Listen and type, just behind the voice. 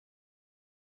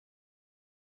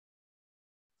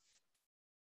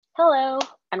Hello,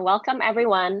 and welcome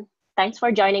everyone. Thanks for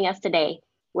joining us today.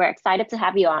 We're excited to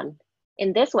have you on.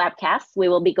 In this webcast, we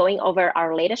will be going over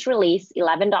our latest release,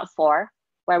 11.4,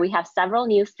 where we have several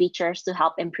new features to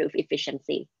help improve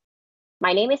efficiency.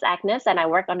 My name is Agnes, and I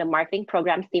work on the marketing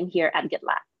programs team here at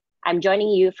GitLab. I'm joining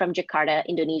you from Jakarta,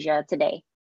 Indonesia today.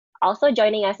 Also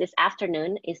joining us this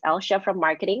afternoon is Elsje from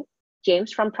marketing,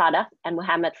 James from product, and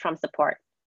Muhammad from support.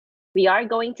 We are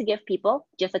going to give people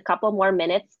just a couple more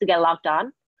minutes to get logged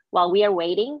on. While we are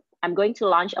waiting, I'm going to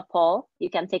launch a poll you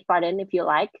can take part in if you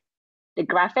like. The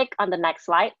graphic on the next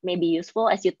slide may be useful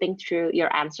as you think through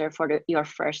your answer for your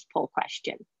first poll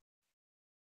question.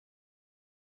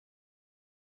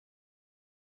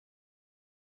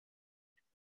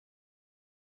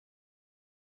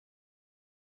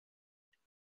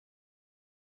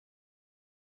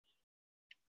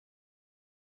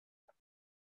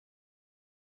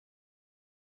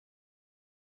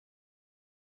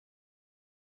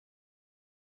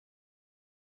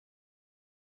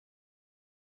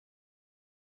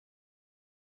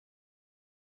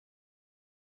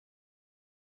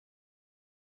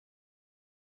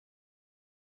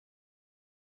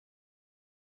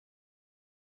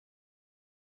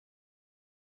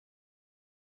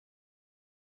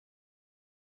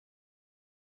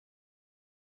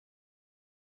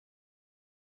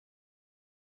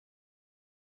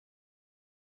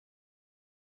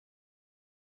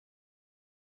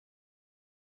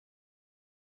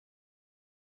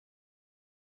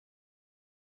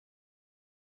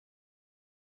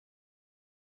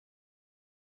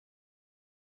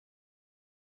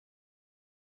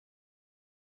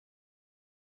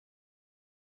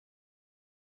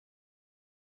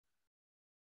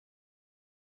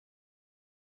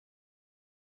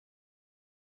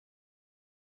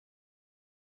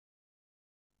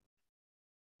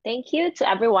 Thank you to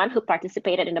everyone who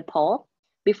participated in the poll.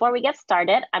 Before we get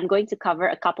started, I'm going to cover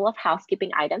a couple of housekeeping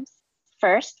items.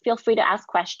 First, feel free to ask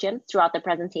questions throughout the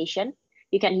presentation.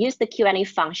 You can use the Q&A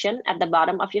function at the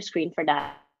bottom of your screen for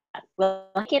that. We'll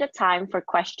allocate a time for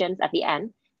questions at the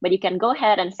end, but you can go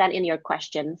ahead and send in your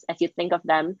questions as you think of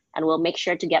them, and we'll make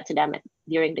sure to get to them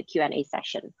during the Q&A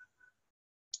session.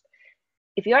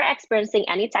 If you're experiencing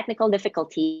any technical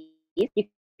difficulties, you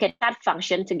can use that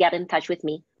function to get in touch with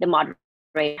me, the moderator.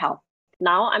 Help.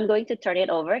 Now I'm going to turn it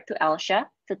over to Elsje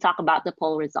to talk about the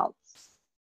poll results.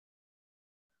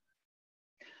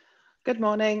 Good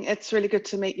morning. It's really good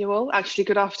to meet you all. Actually,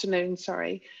 good afternoon.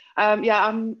 Sorry.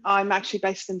 I'm actually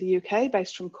based in the UK,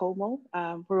 based from Cornwall.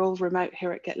 We're all remote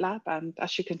here at GitLab, and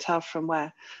as you can tell from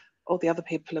where all the other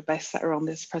people are based that are on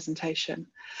this presentation.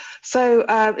 So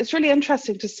it's really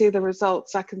interesting to see the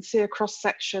results. I can see a cross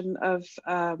section of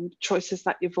choices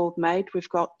that you've all made. We've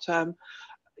got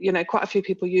quite a few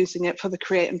people using it for the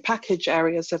create and package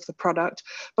areas of the product.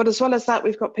 But as well as that,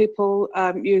 we've got people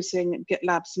using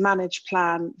GitLab's manage,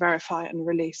 plan, verify, and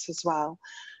release as well.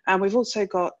 And we've also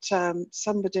got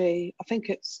somebody, I think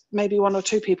it's maybe one or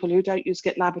two people who don't use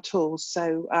GitLab at all.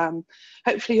 So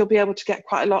hopefully you'll be able to get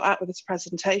quite a lot out of this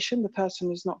presentation, the person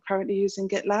who's not currently using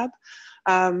GitLab.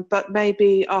 But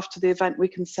maybe after the event, we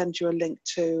can send you a link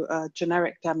to a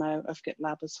generic demo of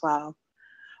GitLab as well.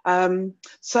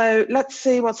 So let's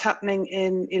see what's happening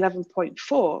in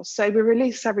 11.4. So we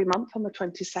release every month on the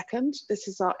 22nd. This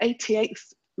is our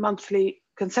 88th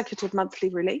consecutive monthly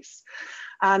release.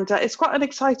 And it's quite an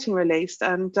exciting release.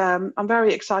 And I'm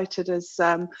very excited as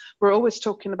we're always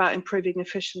talking about improving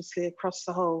efficiency across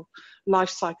the whole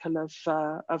life cycle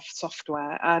of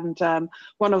software. And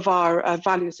one of our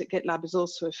values at GitLab is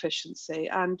also efficiency.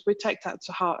 And we take that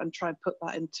to heart and try and put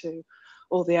that into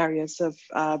all the areas of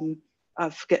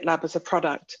GitLab as a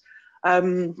product.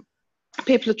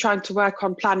 People are trying to work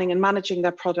on planning and managing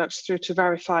their products through to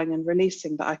verifying and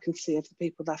releasing that I can see of the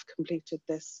people that have completed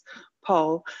this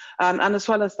poll. And as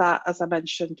well as that, as I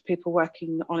mentioned, people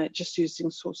working on it just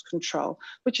using source control,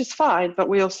 which is fine, but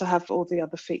we also have all the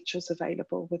other features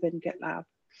available within GitLab.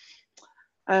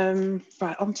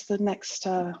 Right, on to the next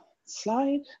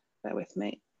slide, bear with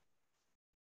me.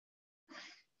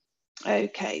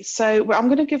 Okay, so I'm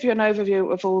going to give you an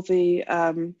overview of all the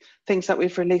things that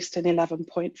we've released in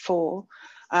 11.4.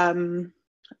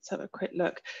 Let's have a quick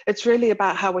look. It's really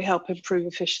about how we help improve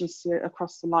efficiency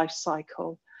across the life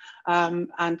cycle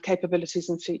and capabilities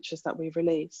and features that we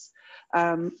release.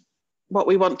 what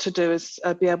we want to do is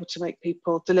be able to make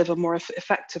people deliver more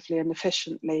effectively and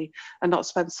efficiently and not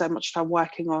spend so much time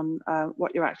working on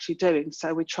what you're actually doing.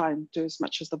 So we try and do as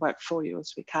much of the work for you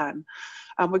as we can.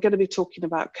 We're going to be talking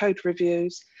about code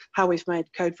reviews, how we've made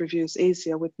code reviews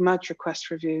easier with merge request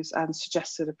reviews and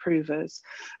suggested approvers.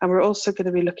 And we're also going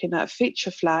to be looking at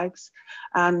feature flags.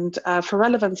 And for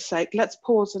relevance sake, let's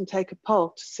pause and take a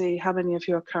poll to see how many of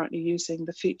you are currently using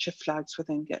the feature flags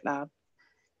within GitLab.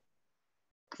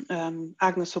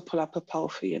 Agnes will pull up a poll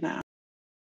for you now.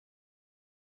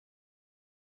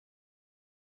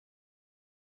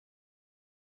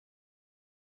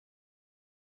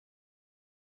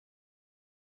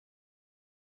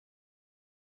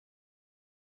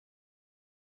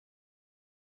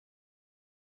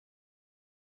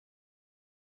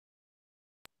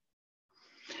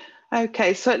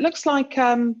 Okay, so it looks like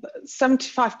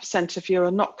 75% of you are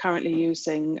not currently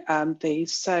using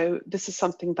these. So this is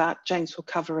something that James will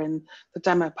cover in the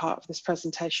demo part of this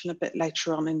presentation a bit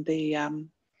later on in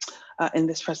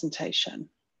this presentation.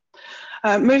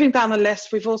 Moving down the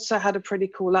list, we've also had a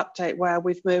pretty cool update where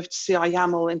we've moved CI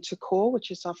YAML into core, which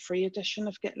is our free edition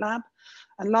of GitLab.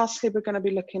 And lastly, we're going to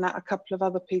be looking at a couple of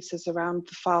other pieces around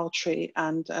the file tree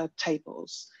and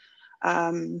tables.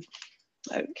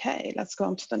 Okay, let's go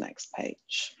on to the next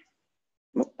page.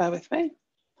 Oh, bear with me.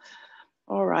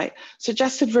 All right,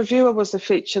 suggested reviewer was a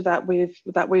feature that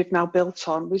we've now built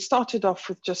on. We started off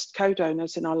with just code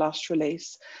owners in our last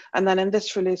release, and then in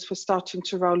this release we're starting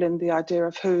to roll in the idea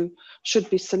of who should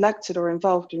be selected or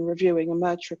involved in reviewing a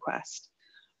merge request.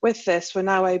 With this, we're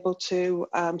now able to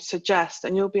suggest,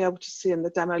 and you'll be able to see in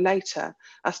the demo later,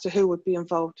 as to who would be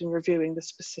involved in reviewing the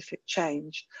specific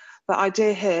change. The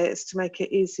idea here is to make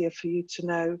it easier for you to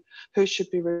know who should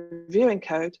be reviewing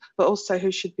code, but also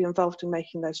who should be involved in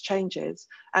making those changes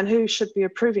and who should be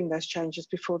approving those changes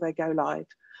before they go live.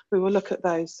 We will look at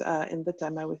those in the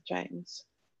demo with James.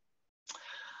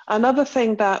 Another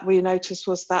thing that we noticed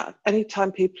was that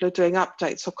anytime people are doing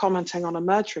updates or commenting on a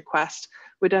merge request,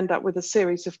 we'd end up with a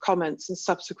series of comments and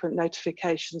subsequent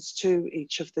notifications to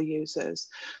each of the users.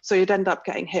 So you'd end up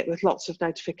getting hit with lots of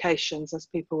notifications as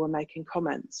people were making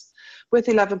comments. With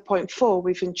 11.4,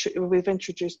 we've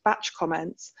introduced batch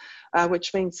comments,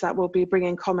 which means that we'll be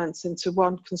bringing comments into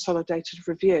one consolidated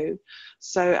review.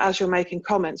 So as you're making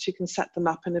comments, you can set them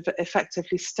up and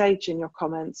effectively stage in your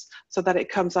comments so that it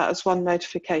comes out as one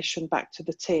notification back to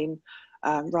the team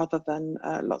rather than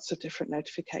lots of different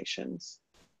notifications.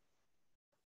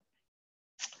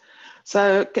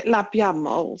 So GitLab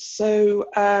YAML. So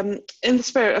in the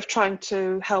spirit of trying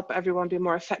to help everyone be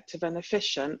more effective and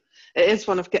efficient, it is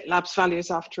one of GitLab's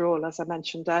values after all, as I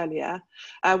mentioned earlier.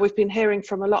 We've been hearing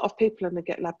from a lot of people in the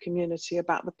GitLab community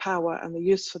about the power and the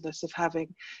usefulness of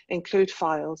having include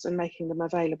files and making them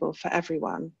available for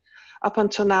everyone. Up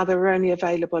until now, they were only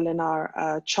available in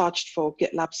our charged for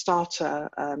GitLab Starter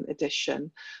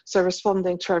edition. So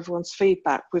responding to everyone's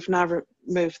feedback, we've now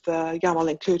moved the YAML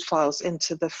include files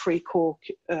into the free core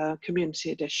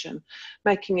community edition,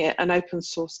 making it an open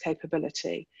source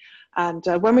capability. And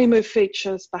when we move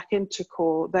features back into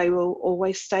core, they will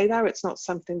always stay there. It's not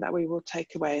something that we will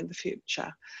take away in the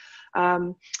future.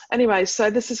 Anyway,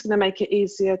 so this is going to make it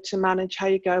easier to manage how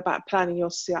you go about planning your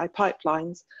CI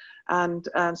pipelines, and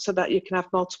so that you can have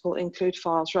multiple include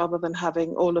files rather than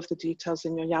having all of the details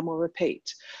in your YAML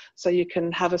repeat. So you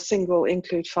can have a single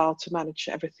include file to manage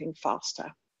everything faster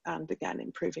and again,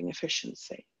 improving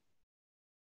efficiency.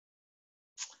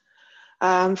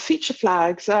 Feature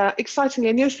flags. Excitingly,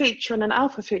 a new feature and an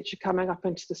alpha feature coming up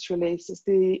into this release is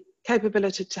the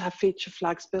capability to have feature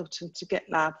flags built into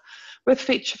GitLab. With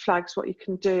feature flags, what you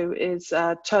can do is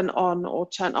turn on or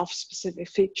turn off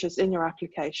specific features in your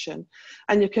application,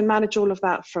 and you can manage all of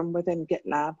that from within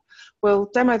GitLab. We'll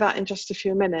demo that in just a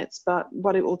few minutes, but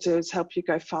what it will do is help you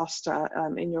go faster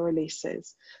in your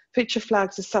releases. Feature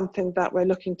flags is something that we're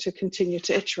looking to continue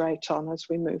to iterate on as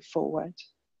we move forward.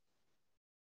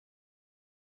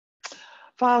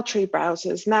 File tree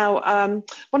browsers. Now,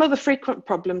 one of the frequent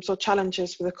problems or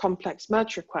challenges with a complex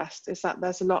merge request is that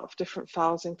there's a lot of different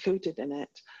files included in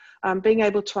it. Being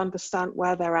able to understand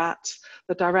where they're at,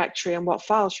 the directory, and what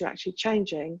files you're actually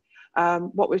changing,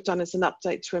 what we've done is an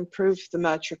update to improve the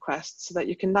merge request so that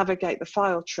you can navigate the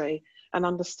file tree and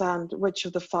understand which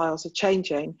of the files are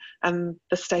changing and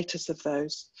the status of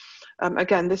those.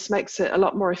 Again, this makes it a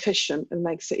lot more efficient and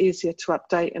makes it easier to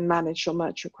update and manage your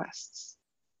merge requests.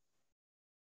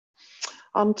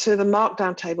 Onto the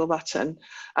markdown table button.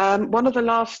 One of the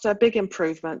last big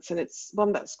improvements, and it's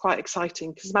one that's quite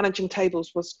exciting because managing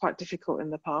tables was quite difficult in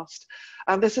the past.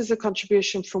 This is a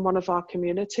contribution from one of our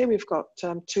community. We've got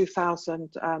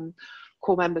 2,000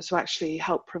 core members who actually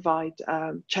help provide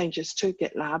changes to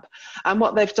GitLab. And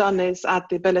what they've done is add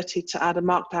the ability to add a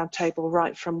markdown table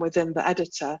right from within the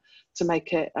editor to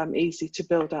make it easy to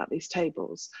build out these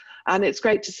tables. And it's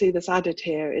great to see this added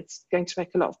here. It's going to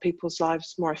make a lot of people's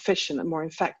lives more efficient and more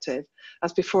effective,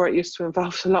 as before it used to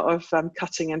involve a lot of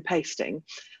cutting and pasting.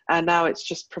 And now it's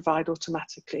just provide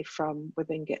automatically from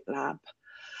within GitLab.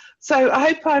 So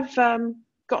I hope I've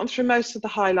gotten through most of the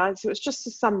highlights. It was just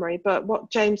a summary, but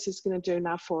what James is going to do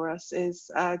now for us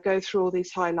is go through all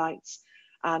these highlights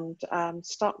and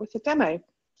start with the demo.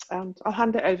 And I'll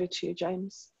hand it over to you,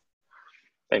 James.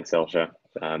 Thanks, Elsje.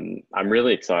 I'm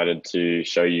really excited to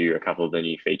show you a couple of the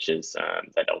new features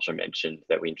that Elsje mentioned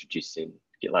that we introduced in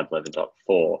GitLab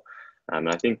 11.4. And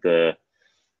I think the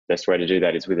best way to do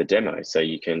that is with a demo, so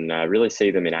you can really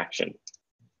see them in action.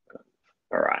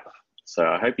 All right, so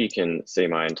I hope you can see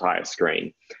my entire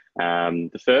screen.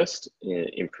 The first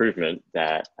improvement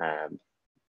that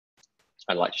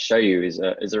I'd like to show you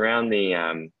is around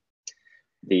the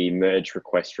merge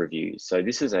request reviews. So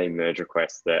this is a merge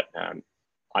request that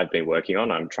I've been working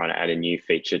on. I'm trying to add a new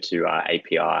feature to our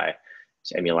API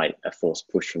to emulate a force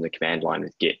push from the command line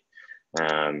with Git.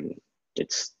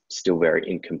 It's still very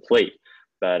incomplete,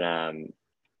 but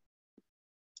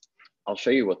I'll show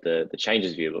you what the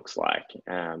changes view looks like.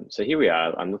 So here we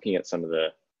are. I'm looking at some of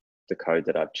the code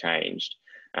that I've changed.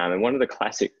 And one of the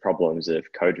classic problems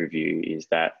of code review is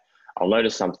that I'll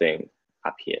notice something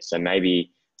up here. So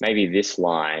maybe this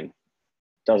line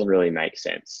doesn't really make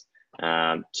sense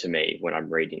to me when I'm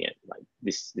reading it. Like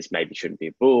this maybe shouldn't be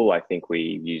a bool. I think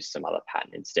we use some other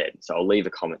pattern instead. So I'll leave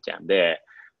a comment down there,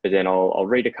 but then I'll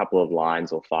read a couple of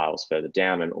lines or files further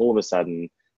down, and all of a sudden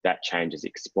that change is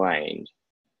explained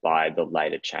by the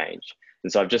later change.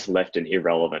 And so I've just left an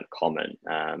irrelevant comment,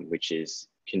 which is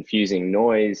confusing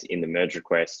noise in the merge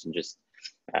request, and just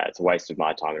it's a waste of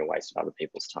my time and a waste of other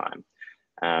people's time.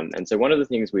 And so one of the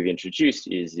things we've introduced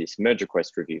is this merge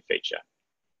request review feature.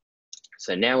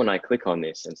 So now when I click on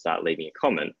this and start leaving a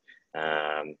comment,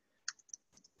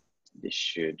 this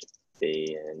should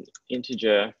be an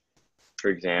integer, for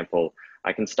example,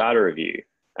 I can start a review.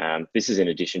 This is in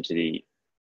addition to the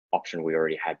option we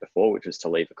already had before, which was to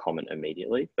leave a comment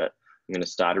immediately, but I'm going to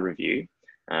start a review.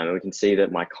 And we can see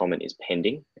that my comment is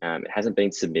pending. It hasn't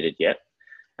been submitted yet.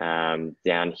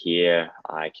 Down here,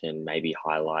 I can maybe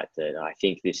highlight that I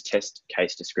think this test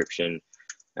case description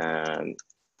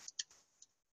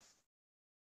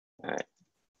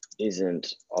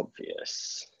isn't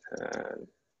obvious.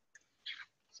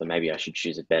 So maybe I should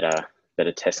choose a better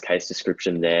test case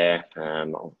description there.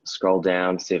 I'll scroll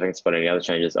down, see if I can spot any other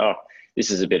changes. Oh,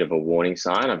 this is a bit of a warning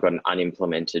sign. I've got an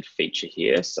unimplemented feature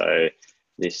here, so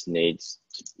this needs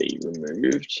to be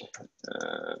removed.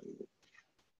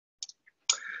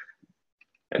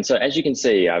 And so as you can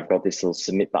see, I've got this little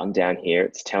submit button down here.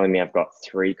 It's telling me I've got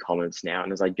 3 comments now.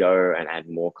 And as I go and add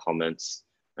more comments,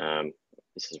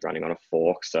 this is running on a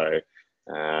fork, so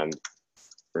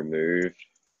remove.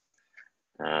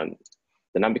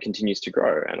 The number continues to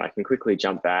grow, and I can quickly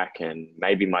jump back, and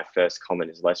maybe my first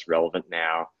comment is less relevant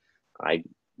now.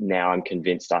 Now I'm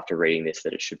convinced after reading this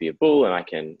that it should be a bool, and I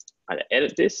can either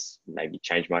edit this, maybe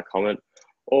change my comment,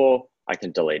 or I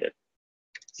can delete it.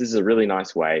 So this is a really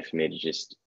nice way for me to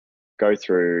just go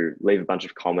through, leave a bunch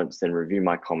of comments, then review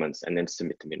my comments, and then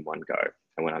submit them in one go.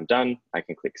 And when I'm done, I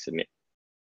can click submit.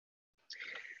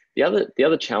 The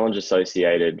other challenge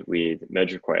associated with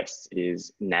merge requests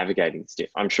is navigating this diff.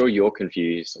 I'm sure you're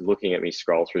confused looking at me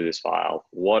scroll through this file,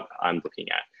 what I'm looking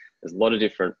at. There's a lot of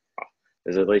different,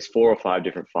 there's at least 4 or 5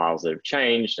 different files that have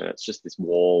changed, and it's just this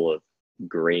wall of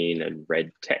green and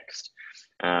red text.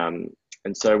 And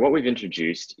so what we've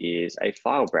introduced is a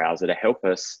file browser to help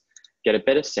us get a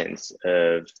better sense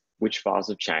of which files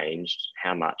have changed,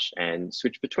 how much, and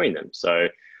switch between them. So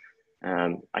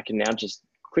I can now just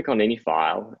click on any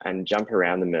file and jump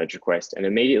around the merge request and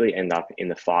immediately end up in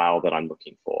the file that I'm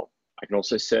looking for. I can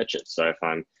also search it. So if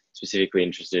I'm specifically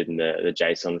interested in the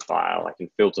JSON file, I can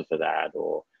filter for that,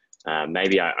 or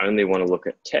maybe I only want to look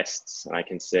at tests, and I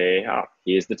can say, oh,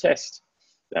 here's the test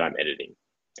that I'm editing.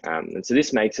 And so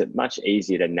this makes it much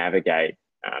easier to navigate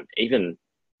even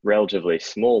relatively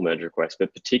small merge requests,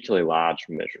 but particularly large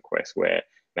merge requests where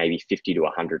maybe 50 to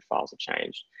 100 files are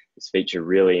changed. This feature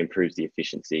really improves the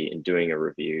efficiency in doing a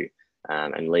review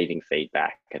and leaving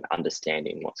feedback and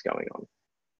understanding what's going on.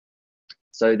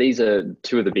 So these are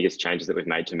 2 of the biggest changes that we've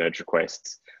made to merge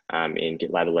requests in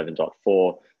GitLab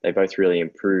 11.4. They both really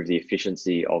improve the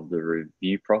efficiency of the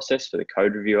review process for the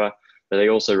code reviewer, but they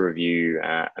also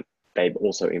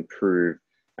improve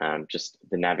just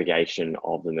the navigation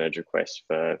of the merge request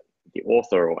for the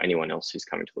author or anyone else who's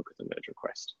coming to look at the merge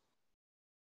request.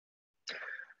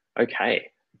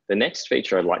 Okay, the next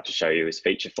feature I'd like to show you is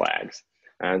feature flags.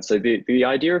 And so the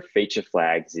idea of feature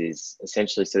flags is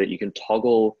essentially so that you can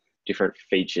toggle different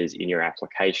features in your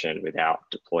application without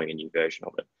deploying a new version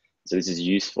of it. So this is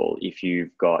useful if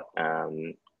you've got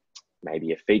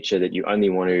maybe a feature that you only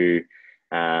want to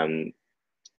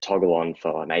toggle on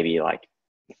for maybe like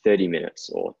 30 minutes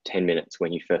or 10 minutes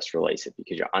when you first release it,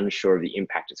 because you're unsure of the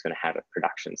impact it's going to have at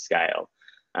production scale.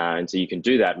 And so you can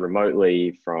do that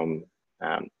remotely from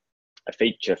a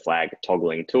feature flag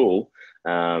toggling tool,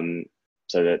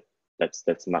 so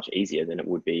that's much easier than it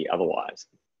would be otherwise.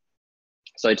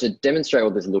 So to demonstrate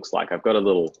what this looks like, I've got a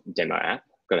little demo app.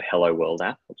 I've got a Hello World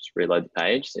app. I'll just reload the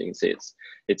page so you can see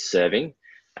it's serving.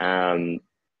 And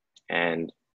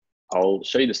I'll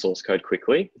show you the source code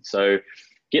quickly. So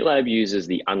GitLab uses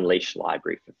the Unleash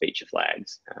library for feature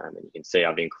flags. And you can see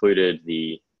I've included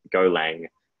the Golang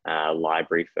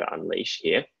library for Unleash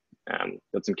here.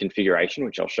 Got some configuration,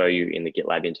 which I'll show you in the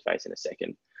GitLab interface in a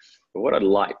second. But what I'd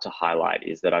like to highlight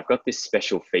is that I've got this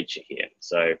special feature here.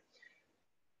 So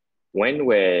when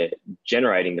we're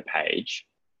generating the page,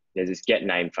 there's this get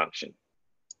name function.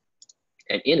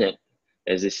 And in it,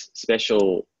 there's this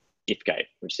special if gate,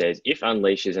 which says if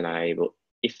Unleash is enabled,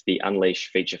 if the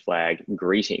Unleash feature flag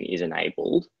greeting is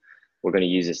enabled, we're going to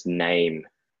use this name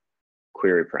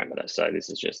query parameter. So this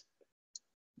is just,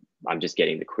 I'm just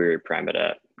getting the query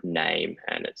parameter name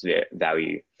and its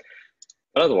value.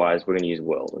 But otherwise, we're going to use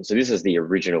world. And so this is the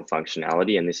original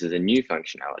functionality, and this is a new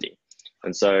functionality.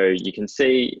 And so you can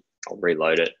see, I'll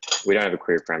reload it. We don't have a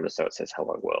query parameter, so it says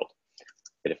hello world.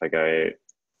 But if I go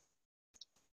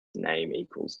name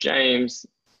equals James,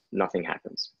 nothing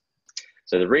happens.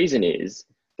 So the reason is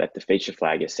that the feature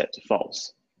flag is set to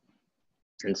false.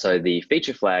 And so the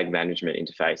feature flag management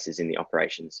interface is in the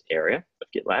operations area of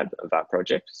GitLab of our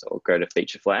project. So I'll go to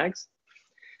feature flags.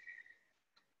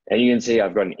 And you can see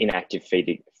I've got an inactive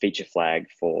feature flag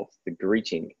for the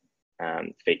greeting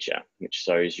feature, which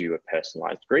shows you a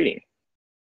personalized greeting.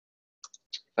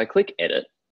 If I click edit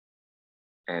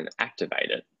and activate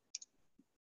it,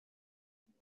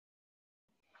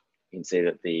 you can see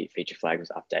that the feature flag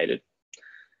was updated.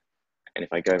 And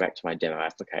if I go back to my demo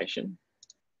application,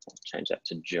 I'll change that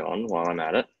to John while I'm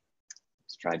at it.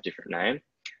 Let's try a different name.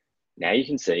 Now you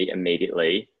can see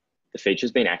immediately the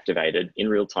feature's been activated in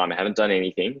real time. I haven't done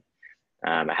anything.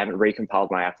 I haven't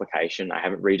recompiled my application. I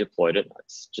haven't redeployed it.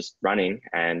 It's just running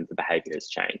and the behavior has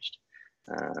changed.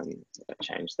 If I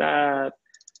change that,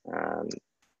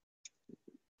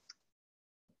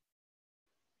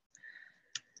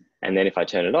 and then if I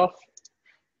turn it off,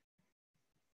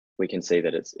 we can see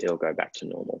that it'll go back to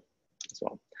normal as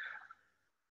well.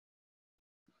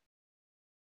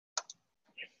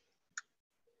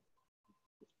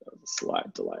 That was a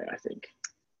slight delay, I think.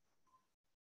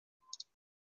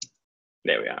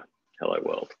 There we are, hello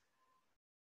world.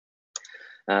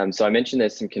 So I mentioned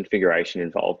there's some configuration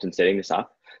involved in setting this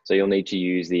up. So you'll need to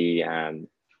use the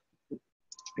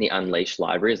Unleash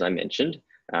library, as I mentioned.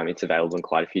 It's available in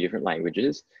quite a few different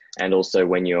languages. And also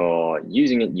when you're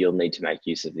using it, you'll need to make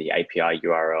use of the API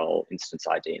URL, instance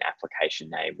ID, and application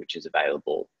name, which is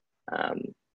available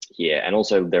here. And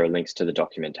also there are links to the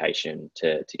documentation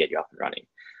to get you up and running.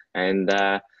 And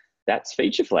that's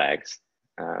feature flags.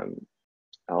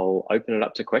 I'll open it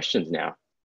up to questions now.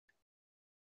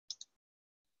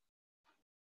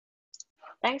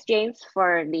 Thanks, James,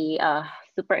 for the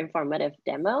super informative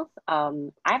demo.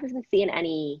 I haven't seen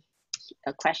any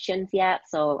questions yet,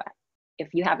 so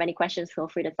if you have any questions, feel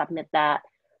free to submit that.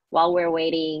 While we're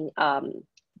waiting,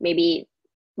 maybe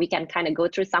we can kind of go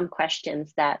through some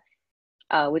questions that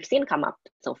we've seen come up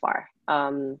so far.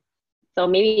 So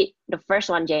maybe the first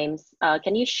one, James,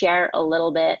 can you share a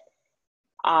little bit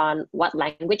on what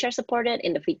language are supported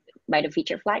in by the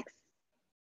feature flags?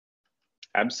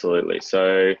 Absolutely.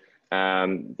 So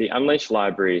the Unleash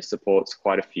library supports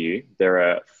quite a few. There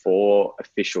are 4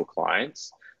 official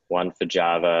clients, one for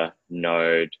Java,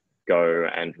 Node, Go,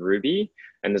 and Ruby.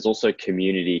 And there's also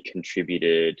community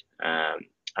contributed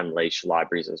Unleash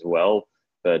libraries as well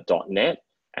for .NET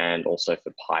and also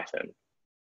for Python.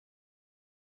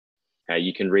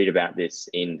 You can read about this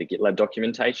in the GitLab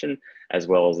documentation, as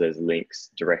well as there's links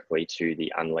directly to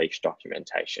the Unleash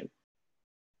documentation.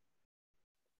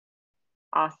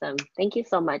 Awesome. Thank you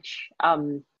so much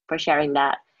for sharing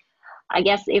that. I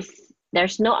guess if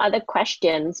there's no other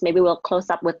questions, maybe we'll close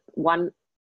up with one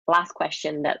last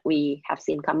question that we have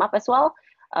seen come up as well,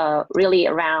 really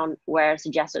around where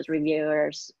suggested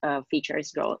reviewers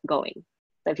features going.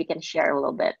 So if you can share a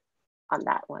little bit on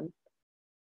that one.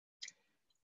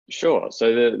 Sure.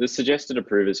 So the suggested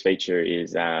approvers feature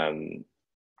is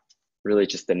really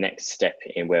just the next step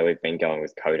in where we've been going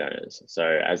with code owners. So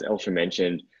as Elsje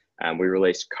mentioned, we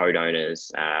released code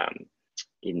owners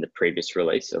in the previous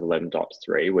release of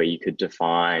 11.3, where you could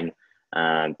define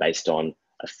based on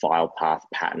a file path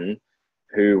pattern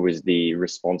who was the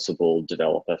responsible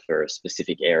developer for a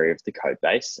specific area of the code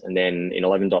base. And then in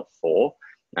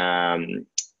 11.4,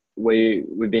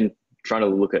 we've been trying to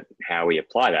look at how we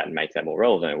apply that and make that more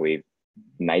relevant. We've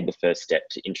made the first step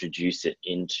to introduce it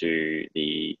into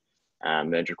the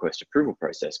merge request approval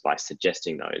process by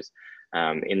suggesting those.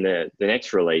 In the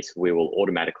next release, we will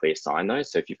automatically assign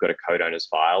those. So if you've got a code owner's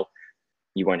file,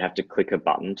 you won't have to click a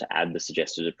button to add the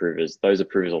suggested approvers. Those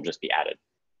approvers will just be added.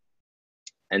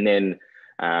 And then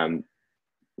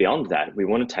beyond that, we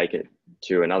want to take it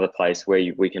to another place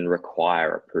where we can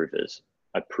require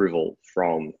approval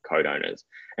from code owners.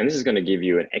 And this is going to give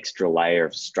you an extra layer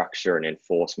of structure and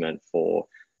enforcement for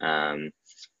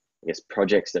I guess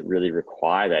projects that really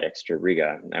require that extra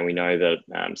rigor. And we know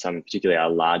that some, particularly our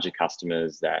larger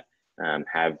customers that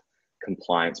have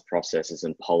compliance processes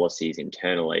and policies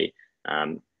internally,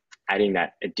 adding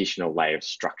that additional layer of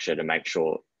structure to make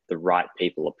sure the right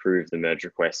people approve the merge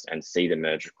request and see the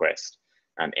merge request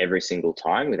every single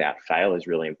time without fail is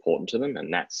really important to them.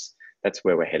 And that's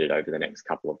where we're headed over the next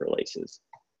couple of releases.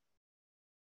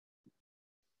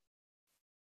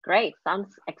 Great,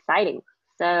 sounds exciting.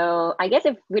 So I guess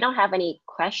if we don't have any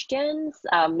questions,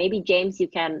 maybe James, you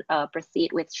can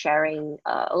proceed with sharing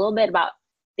a little bit about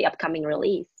the upcoming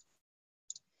release.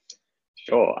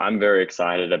 Sure, I'm very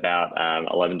excited about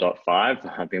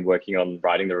 11.5. I've been working on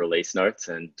writing the release notes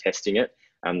and testing it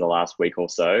the last week or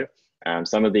so.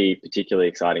 Some of the particularly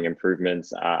exciting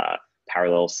improvements are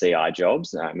parallel CI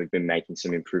jobs. We've been making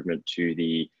some improvement to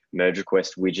the merge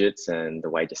request widgets and the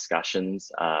way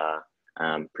discussions are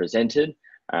presented.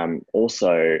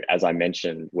 Also, as I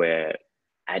mentioned, we're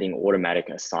adding automatic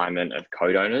assignment of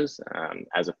code owners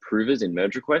as approvers in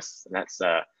merge requests, and that's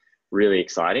really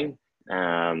exciting.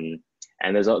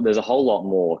 And there's a whole lot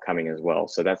more coming as well.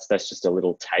 So that's just a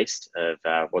little taste of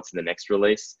what's in the next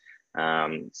release.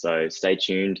 So stay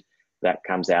tuned. That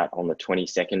comes out on the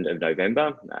 22nd of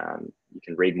November. You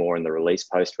can read more in the release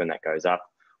post when that goes up,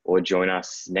 or join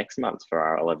us next month for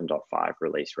our 11.5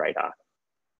 release radar.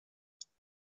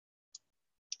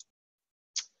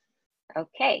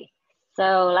 Okay,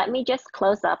 so let me just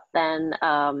close up then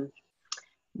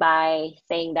by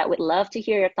saying that we'd love to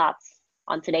hear your thoughts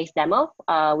on today's demo.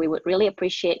 We would really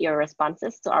appreciate your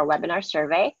responses to our webinar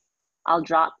survey. I'll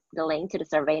drop the link to the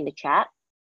survey in the chat.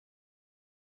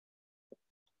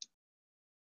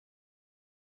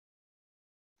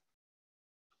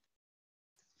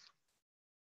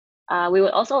 We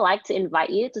would also like to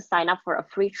invite you to sign up for a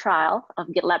free trial of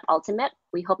GitLab Ultimate.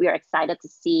 We hope you're excited to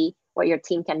see what your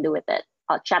team can do with it.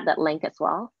 I'll chat that link as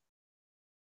well.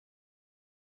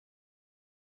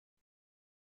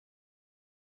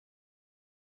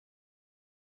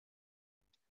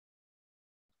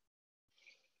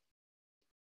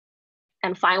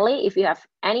 And finally, if you have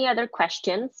any other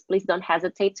questions, please don't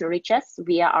hesitate to reach us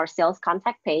via our sales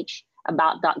contact page,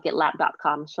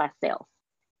 about.gitlab.com/sales.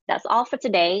 That's all for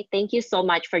today. Thank you so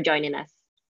much for joining us.